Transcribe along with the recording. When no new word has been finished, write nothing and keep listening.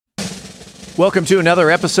Welcome to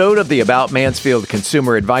another episode of the About Mansfield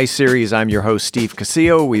Consumer Advice Series. I'm your host, Steve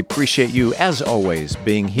Casillo. We appreciate you, as always,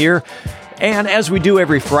 being here. And as we do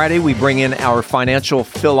every Friday, we bring in our financial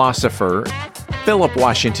philosopher, Philip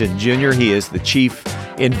Washington Jr. He is the Chief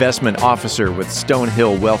Investment Officer with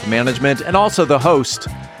Stonehill Wealth Management and also the host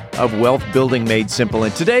of Wealth Building Made Simple.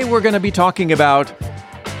 And today we're going to be talking about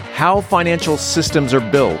how financial systems are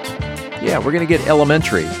built. Yeah, we're going to get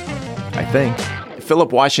elementary, I think.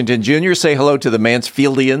 Philip Washington Jr., say hello to the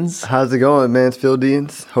Mansfieldians. How's it going,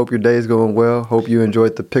 Mansfieldians? Hope your day is going well. Hope you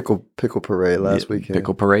enjoyed the pickle parade last weekend.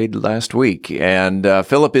 Pickle parade last week. And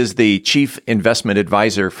Philip is the Chief Investment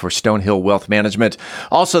Advisor for Stonehill Wealth Management,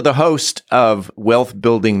 also the host of Wealth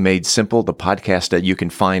Building Made Simple, the podcast that you can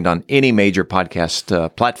find on any major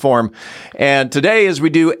podcast platform. And today, as we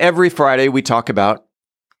do every Friday, we talk about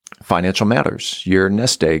financial matters, your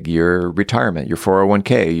nest egg, your retirement, your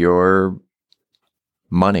 401k, your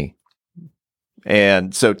money.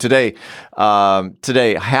 And so today,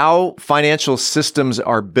 how financial systems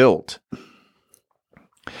are built.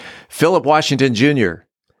 Philip Washington Jr.,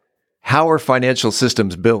 how are financial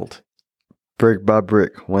systems built? Brick by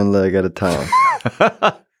brick, one leg at a time.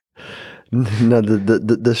 No,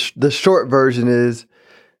 the short version is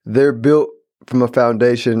they're built from a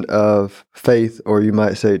foundation of faith, or you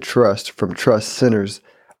might say trust, from trust centers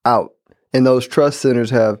out. And those trust centers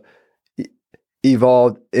have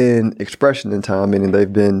evolved in expression in time, meaning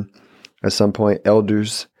they've been at some point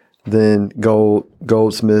elders, then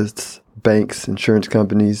goldsmiths, banks, insurance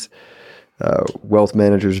companies, wealth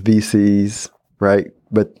managers, VCs, right?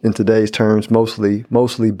 But in today's terms,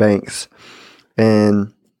 mostly banks.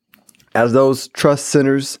 And as those trust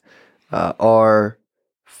centers are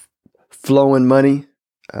flowing money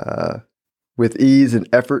with ease and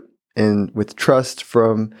effort and with trust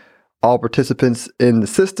from all participants in the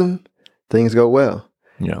system, things go well.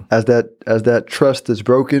 Yeah. As that trust is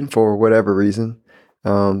broken for whatever reason,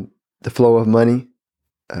 the flow of money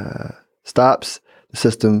stops. The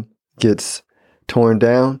system gets torn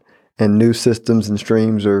down, and new systems and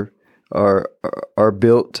streams are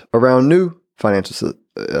built around new financial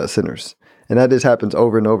centers. And that just happens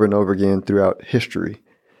over and over and over again throughout history.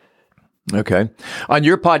 Okay. On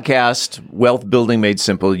your podcast, Wealth Building Made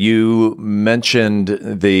Simple, you mentioned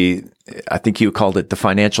I think you called it the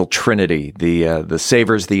financial trinity, the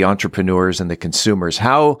savers, the entrepreneurs, and the consumers.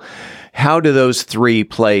 How do those three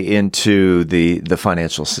play into the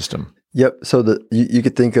financial system? Yep. So you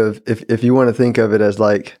could think of, if you want to think of it as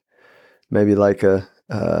maybe like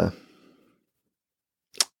I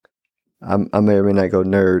may or may not go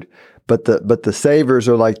nerd, but the savers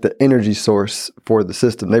are like the energy source for the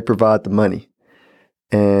system. They provide the money.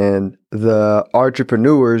 And the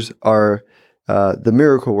entrepreneurs are the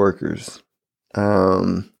miracle workers.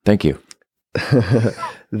 Thank you.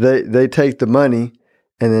 They take the money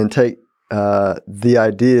and then take the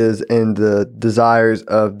ideas and the desires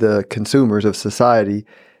of the consumers of society,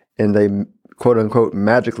 and they quote unquote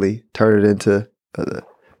magically turn it into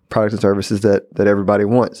products and services that everybody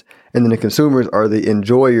wants. And then the consumers are the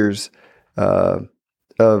enjoyers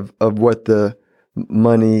of what the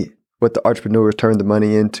entrepreneurs turn the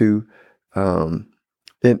money into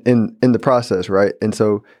in the process, right? And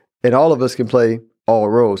so, and all of us can play all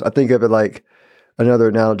roles. I think of it like another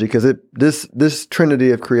analogy, because this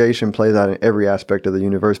trinity of creation plays out in every aspect of the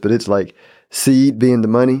universe, but it's like seed being the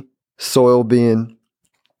money, soil being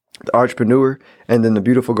the entrepreneur, and then the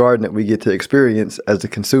beautiful garden that we get to experience as the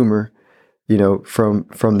consumer, from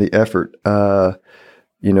the effort,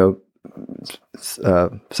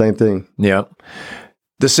 same thing. Yeah.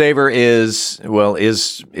 The saver is what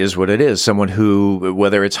it is. Someone who,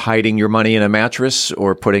 whether it's hiding your money in a mattress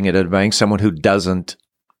or putting it in a bank, someone who doesn't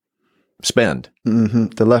spend. Mm-hmm.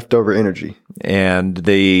 The leftover energy. And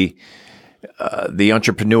the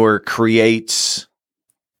entrepreneur creates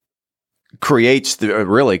the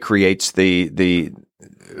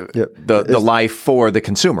life for the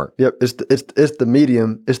consumer. Yep. It's the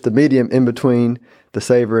medium. It's the medium in between the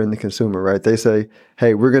saver and the consumer, right? They say,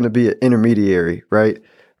 hey, we're going to be an intermediary, right?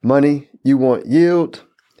 Money, you want yield.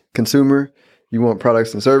 Consumer, you want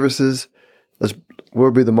products and services.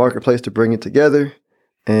 We'll be the marketplace to bring it together,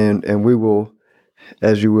 and we will,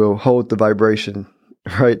 as you will, hold the vibration,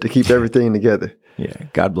 right, to keep everything together. Yeah.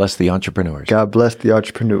 God bless the entrepreneurs. God bless the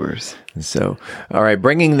entrepreneurs. So, all right,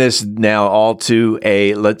 bringing this now all to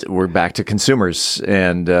we're back to consumers,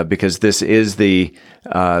 and because this is the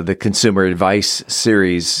consumer advice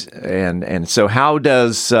series, and so how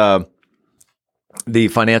does the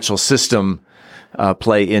financial system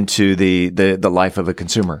play into the life of a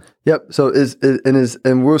consumer? Yep. So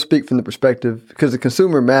and we'll speak from the perspective, because the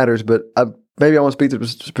consumer matters, but maybe I want to speak to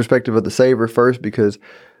the perspective of the saver first, because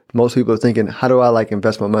most people are thinking, how do I like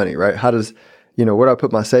invest my money, right? How does, where do I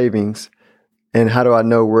put my savings, and how do I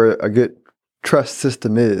know where a good trust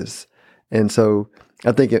system is? And so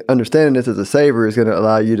I think understanding this as a saver is going to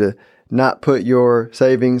allow you to not put your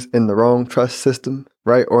savings in the wrong trust system,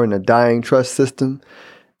 right? Or in a dying trust system.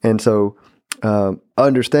 And so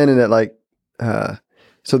understanding that, like,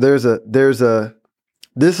 so this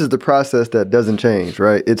is the process that doesn't change,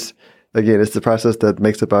 right? It's the process that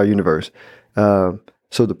makes up our universe. So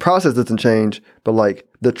the process doesn't change, but like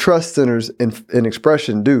the trust centers in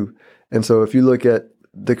expression do. And so if you look at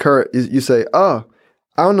the current, you say, oh,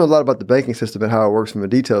 I don't know a lot about the banking system and how it works from a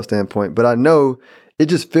detail standpoint, but I know it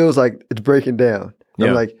just feels like it's breaking down. Yeah.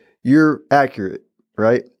 I'm like, you're accurate,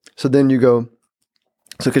 right? So then you go,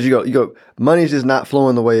 because you go, money's just not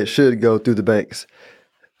flowing the way it should go through the banks.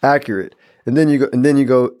 Accurate. And then you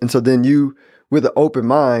go, and so then you, with an open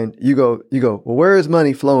mind, you go, well, where is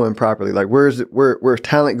money flowing properly? Like, where's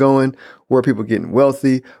talent going? Where are people getting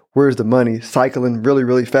wealthy? Where's the money cycling really,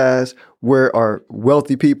 really fast? Where are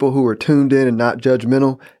wealthy people who are tuned in and not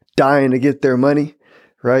judgmental, dying to get their money,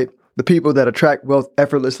 right? The people that attract wealth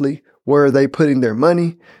effortlessly, where are they putting their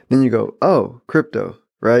money? Then you go, oh, crypto,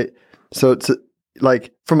 right? So it's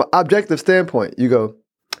like, from an objective standpoint, you go,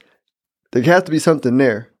 there has to be something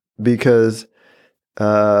there, because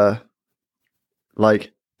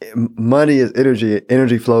like money is energy.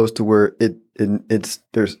 Energy flows to where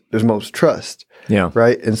there's most trust. Yeah.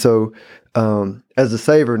 Right. And so as a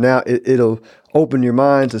saver, now it'll open your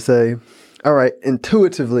mind to say, all right,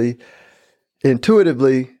 intuitively,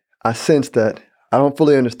 I sense that I don't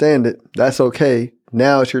fully understand it. That's okay.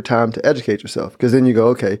 Now it's your time to educate yourself, because then you go,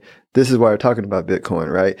 okay, this is why we're talking about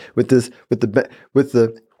Bitcoin, right? With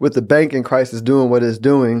the banking crisis doing what it's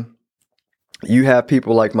doing, you have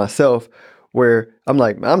people like myself where I'm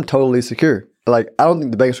like, I'm totally secure. Like, I don't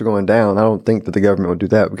think the banks are going down. I don't think that the government will do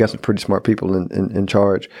that. We got some pretty smart people in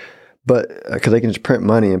charge, but because they can just print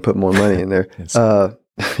money and put more money in there.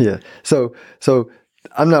 Yeah. So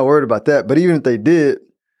I'm not worried about that. But even if they did,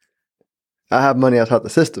 I have money outside the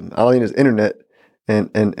system. All I need is internet,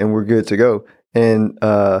 and we're good to go. And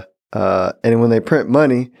when they print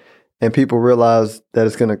money and people realize that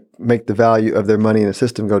it's going to make the value of their money in the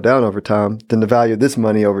system go down over time, then the value of this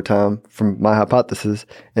money over time, from my hypothesis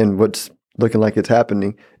and what's looking like it's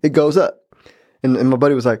happening, it goes up. And my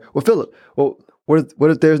buddy was like, well, Philip,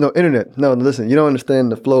 what if there's no internet? No, listen, you don't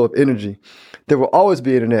understand the flow of energy. There will always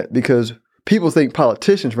be internet, because people think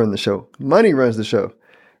politicians run the show. Money runs the show,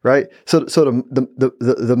 right? So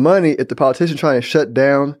the money, if the politician trying to shut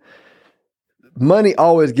down, money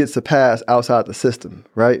always gets a pass outside the system,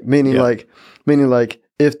 right? Meaning like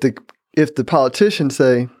if the politicians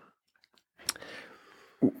say,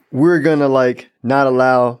 we're gonna like not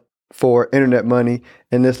allow for internet money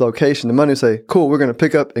in this location, the money will say, cool, we're gonna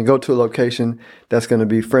pick up and go to a location that's gonna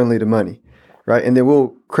be friendly to money, right? And then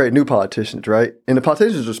we'll create new politicians, right? And the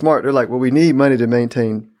politicians are smart. They're like, well, we need money to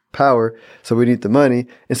maintain power, so we need the money.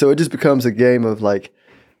 And so it just becomes a game of like,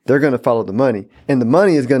 they're going to follow the money, and the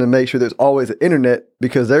money is going to make sure there's always an internet,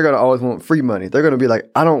 because they're going to always want free money. They're going to be like,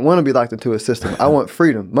 I don't want to be locked into a system. I want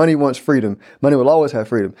freedom. Money wants freedom. Money will always have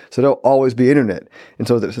freedom. So there'll always be internet. And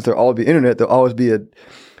so since there'll always be internet, there'll always be a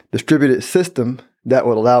distributed system that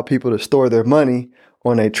would allow people to store their money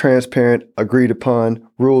on a transparent, agreed upon,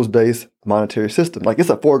 rules-based monetary system. Like, it's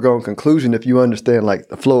a foregone conclusion if you understand like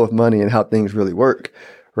the flow of money and how things really work,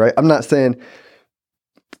 right? I'm not saying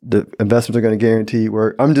the investments are going to guarantee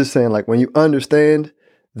work. I'm just saying, like, when you understand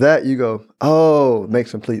that, you go, oh, it makes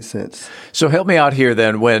complete sense. So help me out here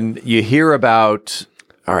then. When you hear about,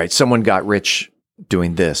 all right, someone got rich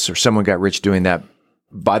doing this or someone got rich doing that,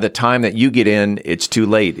 by the time that you get in, it's too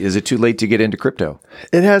late. Is it too late to get into crypto?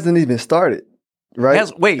 It hasn't even started,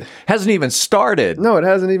 right? Hasn't even started? No, it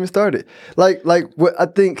hasn't even started. Like what I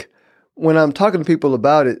think when I'm talking to people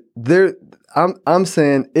about it, I'm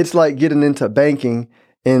saying it's like getting into banking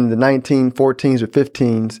in the 1914s or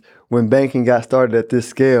 15s, when banking got started at this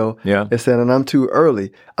scale. Yeah. And saying, and I'm too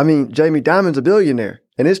early. I mean, Jamie Dimon's a billionaire,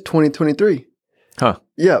 and it's 2023. Huh.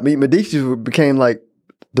 Yeah. I mean, Medici became like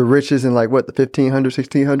the richest in like what, the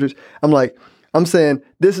 1500s, 1600s. I'm saying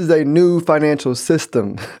this is a new financial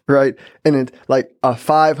system, right? And it's like a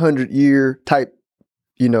 500-year type,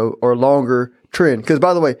 or longer trend. Because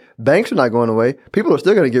by the way, banks are not going away. People are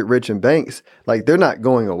still going to get rich in banks. Like, they're not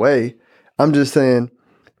going away. I'm just saying,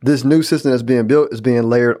 this new system that's being built is being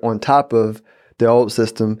layered on top of the old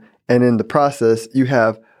system. And in the process, you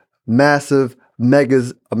have massive,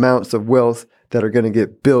 megas amounts of wealth that are going to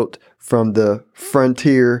get built from the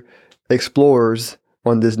frontier explorers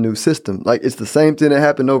on this new system. Like, it's the same thing that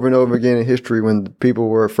happened over and over again in history when people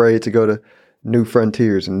were afraid to go to new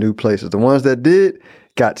frontiers and new places. The ones that did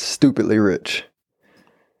got stupidly rich.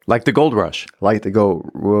 Like the gold rush. Like the gold.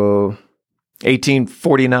 Well,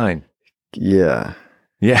 1849. Yeah.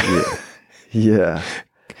 Yeah. Yeah.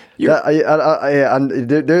 Yes,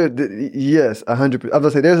 100%. I was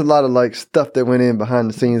gonna say there's a lot of like stuff that went in behind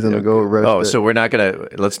the scenes in the gold rush. Oh, so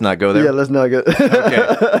let's not go there. Yeah, let's not go. Okay.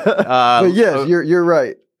 But yes, you're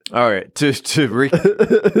right. All right. To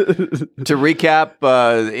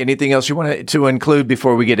recap, anything else you want to include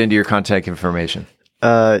before we get into your contact information?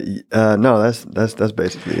 No, that's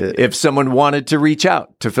basically it. If someone wanted to reach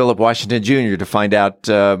out to Philip Washington Jr. to find out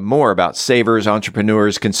more about savers,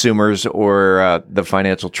 entrepreneurs, consumers, or the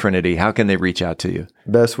financial trinity, how can they reach out to you?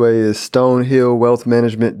 Best way is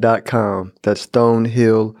stonehillwealthmanagement.com. That's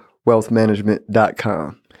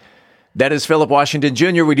stonehillwealthmanagement.com. That is Philip Washington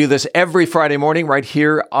Jr. We do this every Friday morning right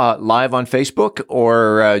here live on Facebook,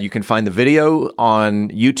 or you can find the video on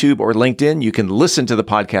YouTube or LinkedIn. You can listen to the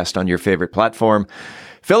podcast on your favorite platform.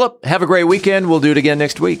 Philip, have a great weekend. We'll do it again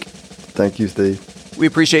next week. Thank you, Steve. We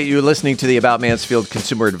appreciate you listening to the About Mansfield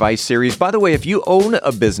Consumer Advice Series. By the way, if you own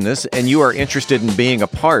a business and you are interested in being a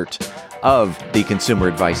part of the Consumer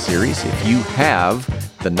Advice Series, if you have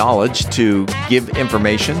the knowledge to give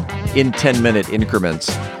information in 10-minute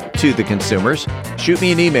increments to the consumers, shoot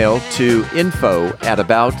me an email to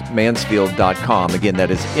info@aboutmansfield.com. Again,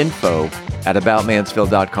 that is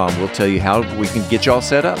info@aboutmansfield.com. We'll tell you how we can get you all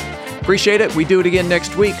set up. Appreciate it. We do it again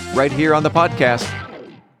next week right here on the podcast.